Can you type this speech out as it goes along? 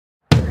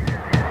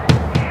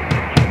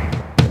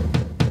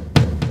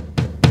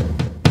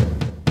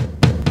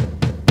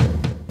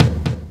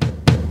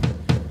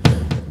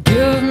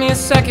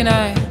second,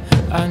 I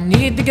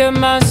need to get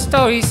my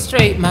story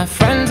straight. My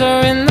friends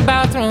are in the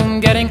bathroom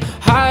getting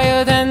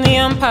higher than the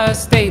Empire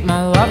State.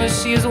 My lover,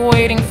 she's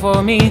waiting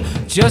for me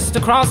just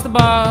across the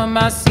bar.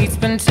 My seat's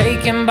been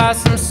taken by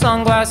some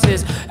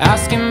sunglasses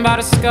asking about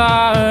a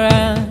scar.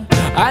 And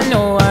I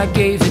know I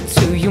gave it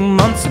to you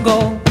months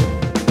ago.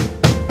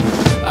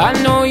 I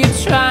know you're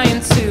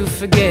trying to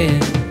forget,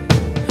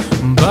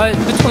 but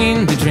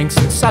between the drinks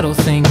and subtle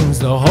things,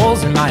 the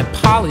holes in my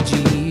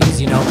apologies,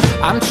 you know,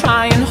 I'm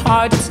trying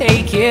hard to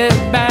take it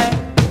back.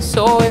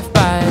 So if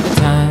by the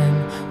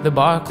time the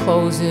bar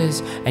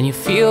closes and you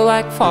feel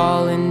like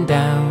falling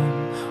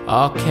down,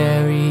 I'll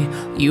carry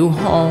you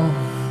home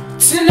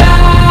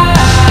tonight.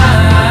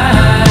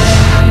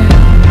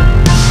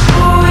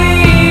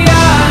 We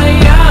are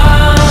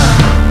young,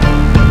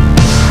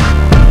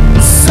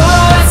 so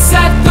let's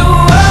set the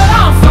world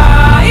on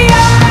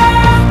fire.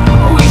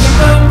 We can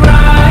burn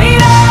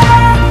brighter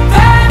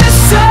than the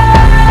sun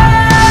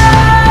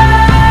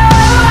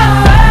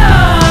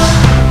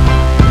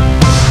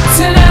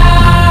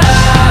tonight.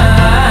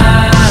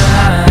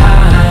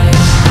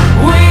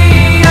 We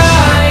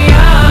are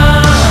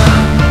young,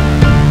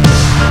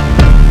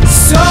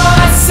 so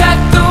let's set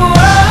the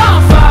world on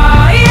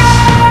fire.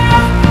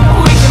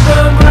 We can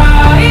burn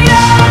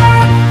brighter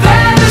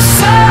than the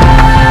sun.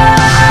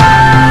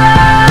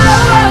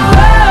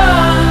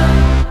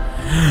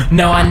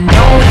 Now I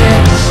know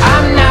that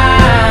I'm not